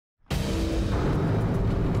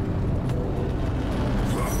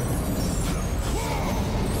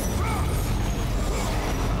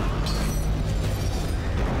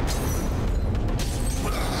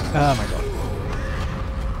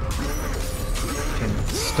fucking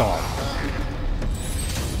stop.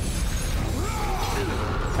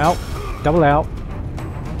 Out. Double out.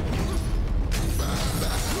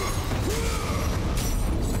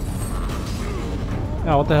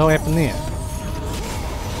 Oh, what the hell happened there?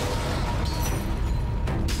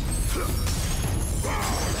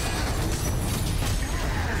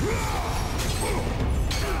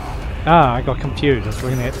 Ah, I got confused. I was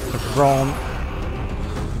looking at the wrong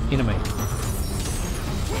enemy.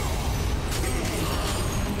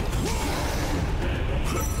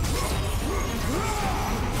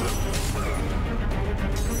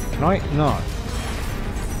 Can I? No.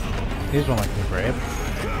 Here's one I can grab.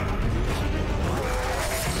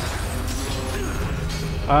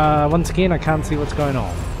 Once again, I can't see what's going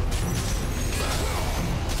on.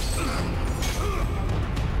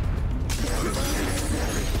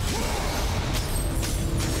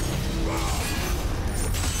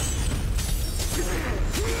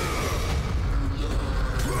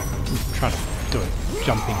 I'm trying to do a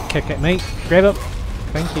jumping kick at me. Grab it.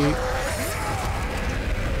 Thank you.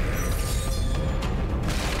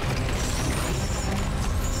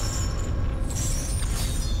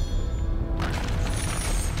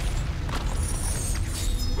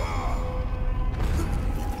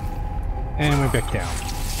 And we're back down.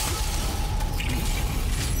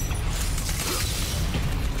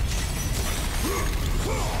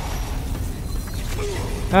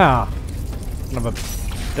 Ah, another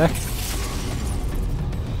deck.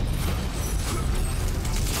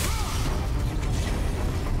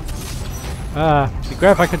 The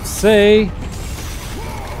graph I could see.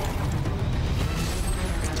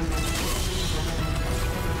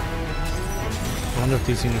 I wonder if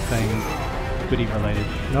there's anything goodie related.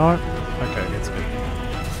 No. Okay, that's good.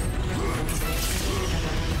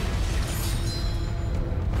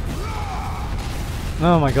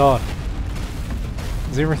 Oh my god.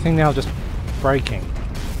 Is everything now just breaking?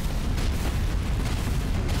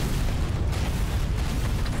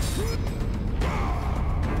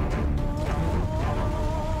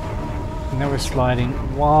 And now we're sliding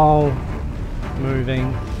while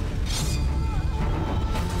moving.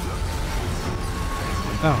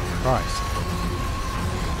 Oh, Christ.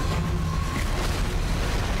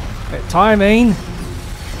 That timing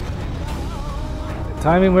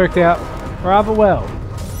worked out rather well.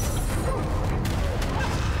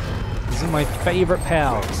 These are my favourite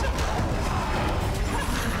pals.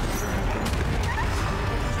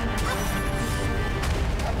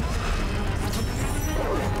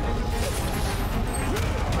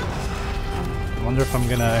 I wonder if I'm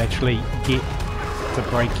gonna actually get to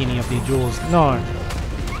break any of their jaws. No.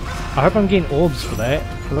 I hope I'm getting orbs for that.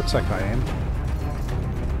 It looks like I am.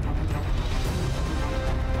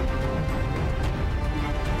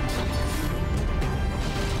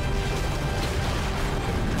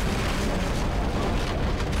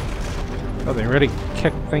 Oh, they really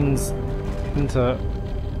kicked things into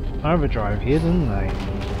overdrive here, didn't they?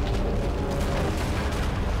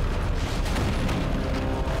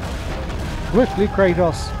 Quickly,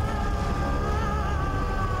 Kratos!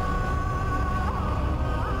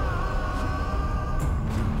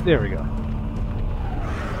 There we go.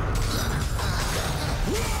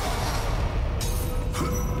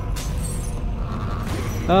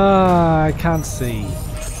 Ah, I can't see.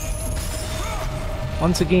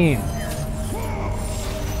 Once again.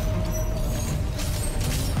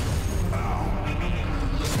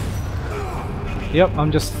 Yep,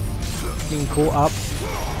 I'm just getting caught up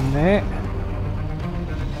in that.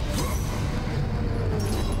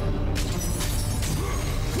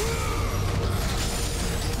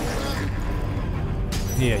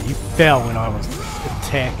 Yeah, you fell when I was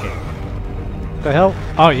attacking. What the hell?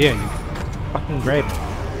 Oh yeah, you fucking grabbed me.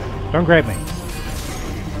 Don't grab me.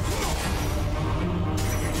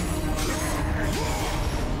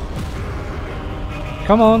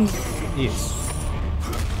 Come on. Yes.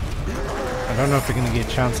 I don't know if we're going to get a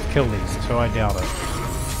chance to kill these, so I doubt it.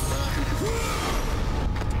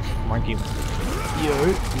 Might get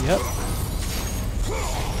you. Yep.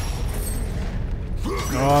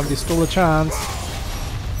 Oh, there's still a chance.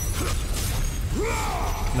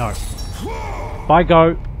 No. Bye,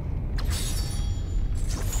 go.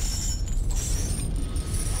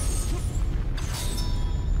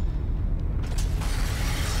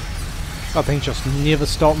 Oh, things just never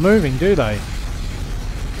stop moving, do they?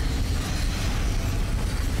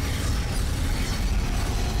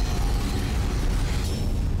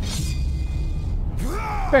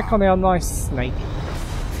 Back on our nice snake.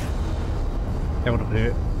 That would have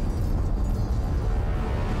hurt.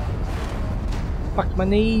 Fuck my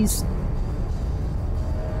knees.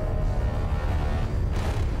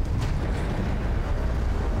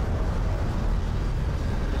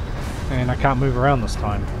 And I can't move around this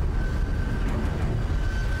time.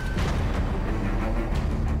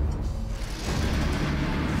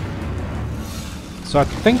 So I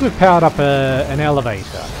think we've powered up an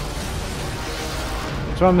elevator.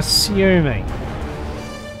 So I'm assuming.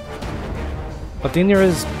 But then there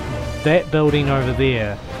is that building over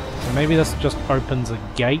there. So maybe this just opens a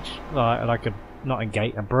gate, like a, not a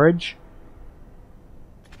gate, a bridge.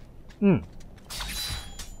 Oh,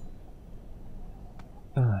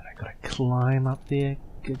 I gotta climb up there.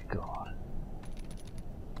 Good God.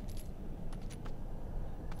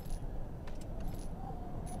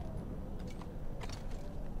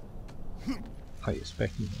 Oh, yes, back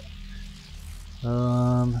in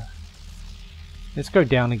there. Let's go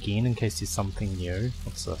down again in case there's something new.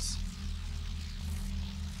 What's this?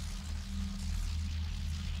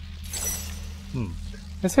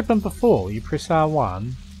 This happened before. You press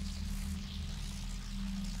R1.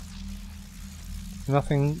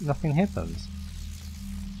 Nothing happens.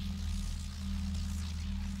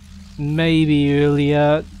 Maybe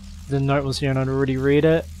earlier the note was here and I'd already read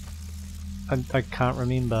it. I can't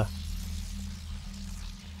remember.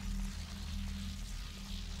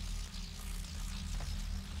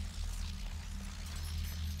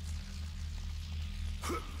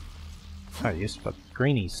 Oh yes, but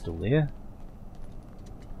Greenie's still there.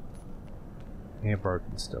 Yeah,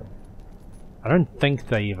 broken still. I don't think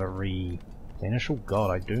they ever vanish. Oh god,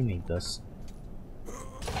 I do need this.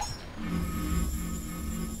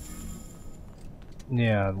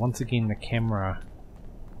 Yeah, once again the camera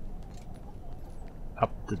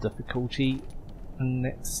up the difficulty in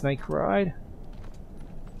that snake ride.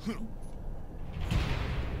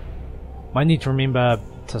 Might need to remember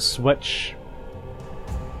to switch.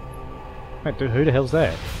 Wait, dude, who the hell's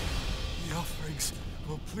that? The offerings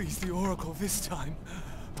will please the Oracle this time.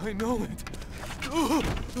 I know it.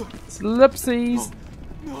 Slipsies!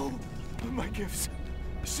 No, my gifts.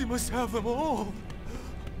 She must have them all.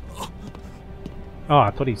 Oh, I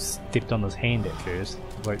thought he stepped on his hand at first.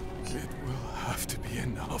 Like, It will have to be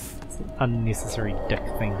enough. unnecessary dick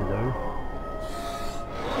thing to do.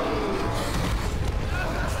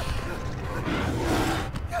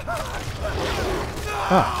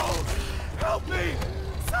 Ah. Help me!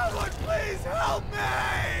 Someone please help me!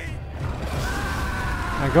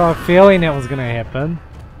 I got a feeling that was gonna happen.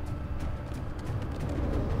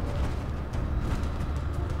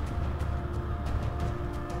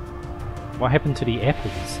 What happened to the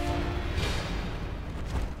apples?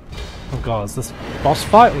 Oh god, is this boss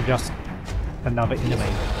fight or just another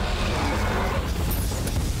enemy?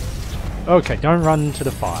 Okay, don't run into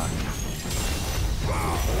the fire.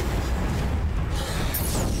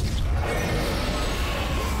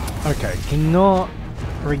 Okay, cannot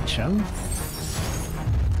reach him.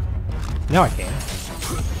 Now I can.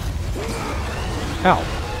 Ow.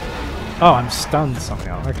 Oh, I'm stunned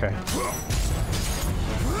somehow. Okay.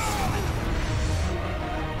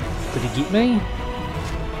 Did he get me?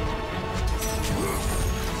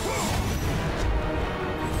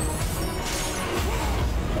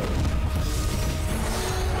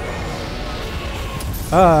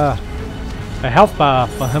 A health bar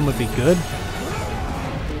for him would be good.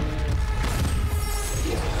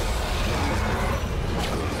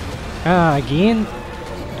 Again?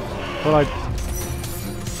 Well, I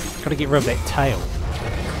gotta get rid of that tail.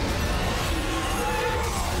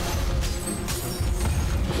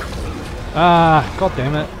 God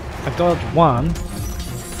damn it. I dodged one.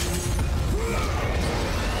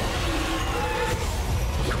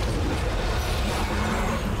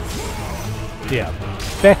 Yeah,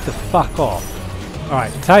 back the fuck off.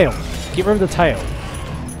 Alright, tail. Get rid of the tail.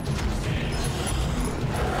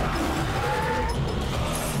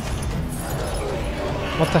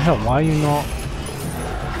 What the hell? Why are you not...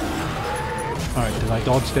 Alright, did I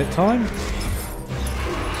dodge that time?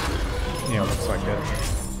 Yeah, looks like it.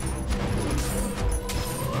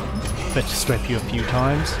 Let's just strap you a few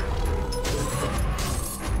times.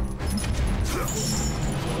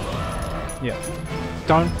 Yeah.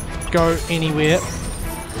 Don't go anywhere.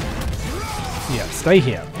 Yeah, stay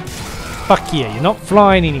here. Fuck yeah, you're not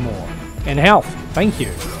flying anymore. And health, thank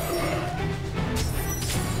you.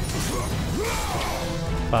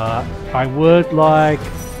 But I would like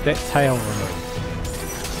that tail removed.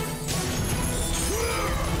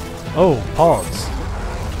 Oh, pods.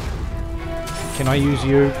 Can I use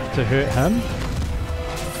you to hurt him?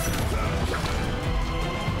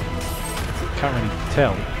 Can't really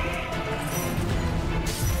tell.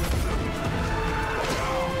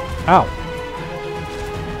 Ow.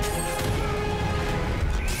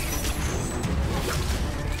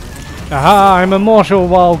 Aha, I'm immortal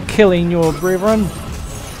while killing your brethren.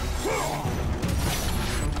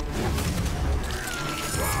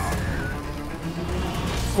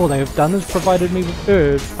 all they have done is provided me with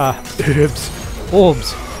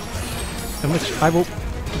orbs, in which I will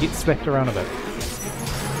get slapped around a bit.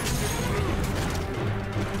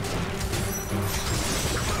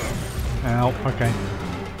 Ow, okay.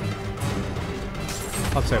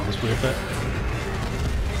 I'd say it was worth it.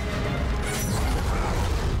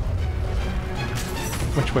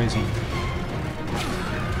 Which way is he?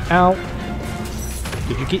 Ow!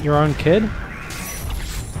 Did you get your own kid?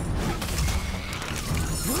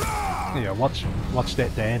 Yeah, watch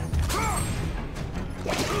that, Dad.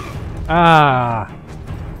 Ah!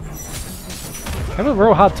 I have a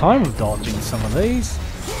real hard time with dodging some of these.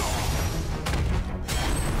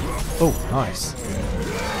 Oh, nice.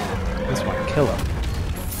 This might kill him.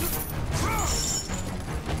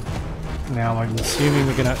 Now I'm assuming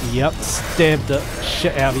we're gonna, yep, stab the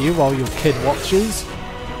shit out of you while your kid watches.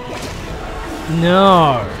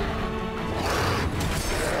 No!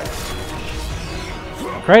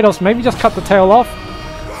 Kratos, maybe just cut the tail off?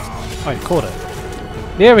 Oh, you caught it.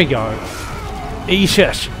 There we go.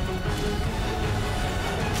 Eeshish!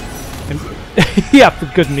 Yeah, for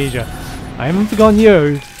good measure. I haven't forgotten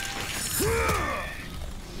you.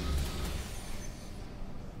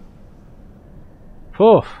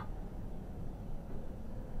 Phew.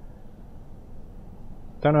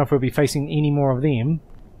 Don't know if we'll be facing any more of them.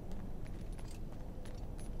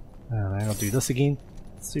 I'll do this again.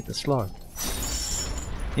 It's super slow.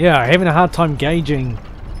 Yeah, having a hard time gauging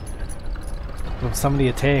with some of the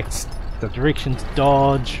attacks, the direction to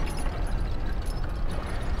dodge,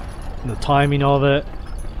 the timing of it.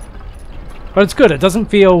 But it's good, it doesn't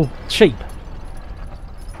feel cheap.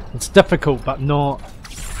 It's difficult, but not...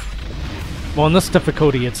 Well, in this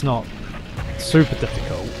difficulty it's not super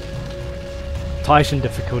difficult. Titan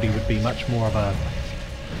difficulty would be much more of a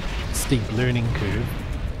steep learning curve,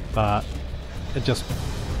 but it just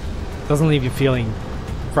doesn't leave you feeling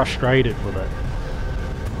frustrated with it.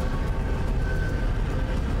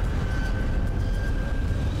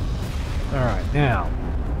 Alright, now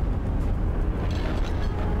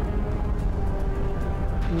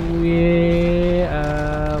where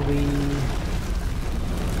are we?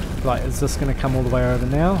 Right, is this going to come all the way over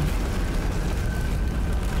now?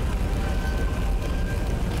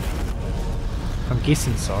 I'm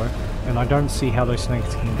guessing so, and I don't see how those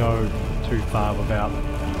snakes can go too far without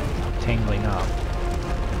tangling up.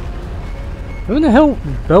 Who in the hell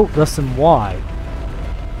built this and why?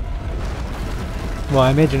 Well,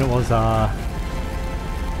 I imagine it was, I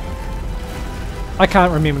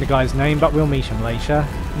can't remember the guy's name, but we'll meet him later.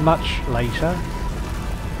 Much later.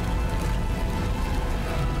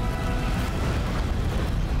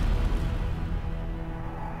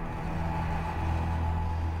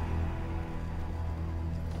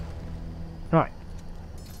 Right.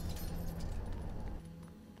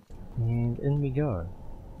 And in we go.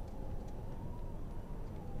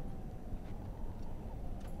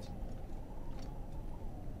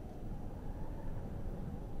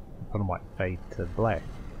 I might fade to black.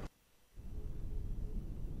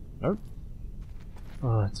 Nope.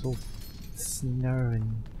 Oh, it's all snow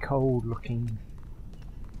and cold looking.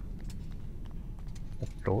 The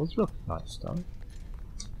floors look nice though.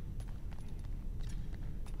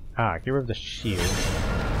 Ah, get rid of the shield.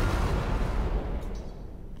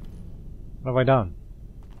 What have I done?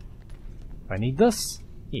 Do I need this?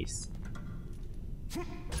 Yes.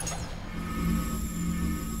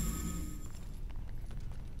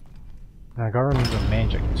 I gotta remember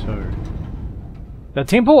magic too. The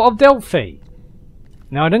Temple of Delphi!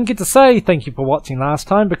 Now I didn't get to say thank you for watching last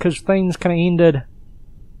time because things kinda ended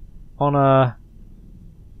on a...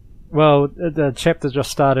 Well, the chapter just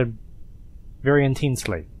started very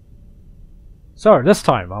intensely. So, this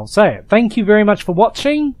time I'll say it. Thank you very much for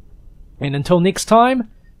watching, and until next time,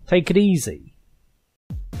 take it easy.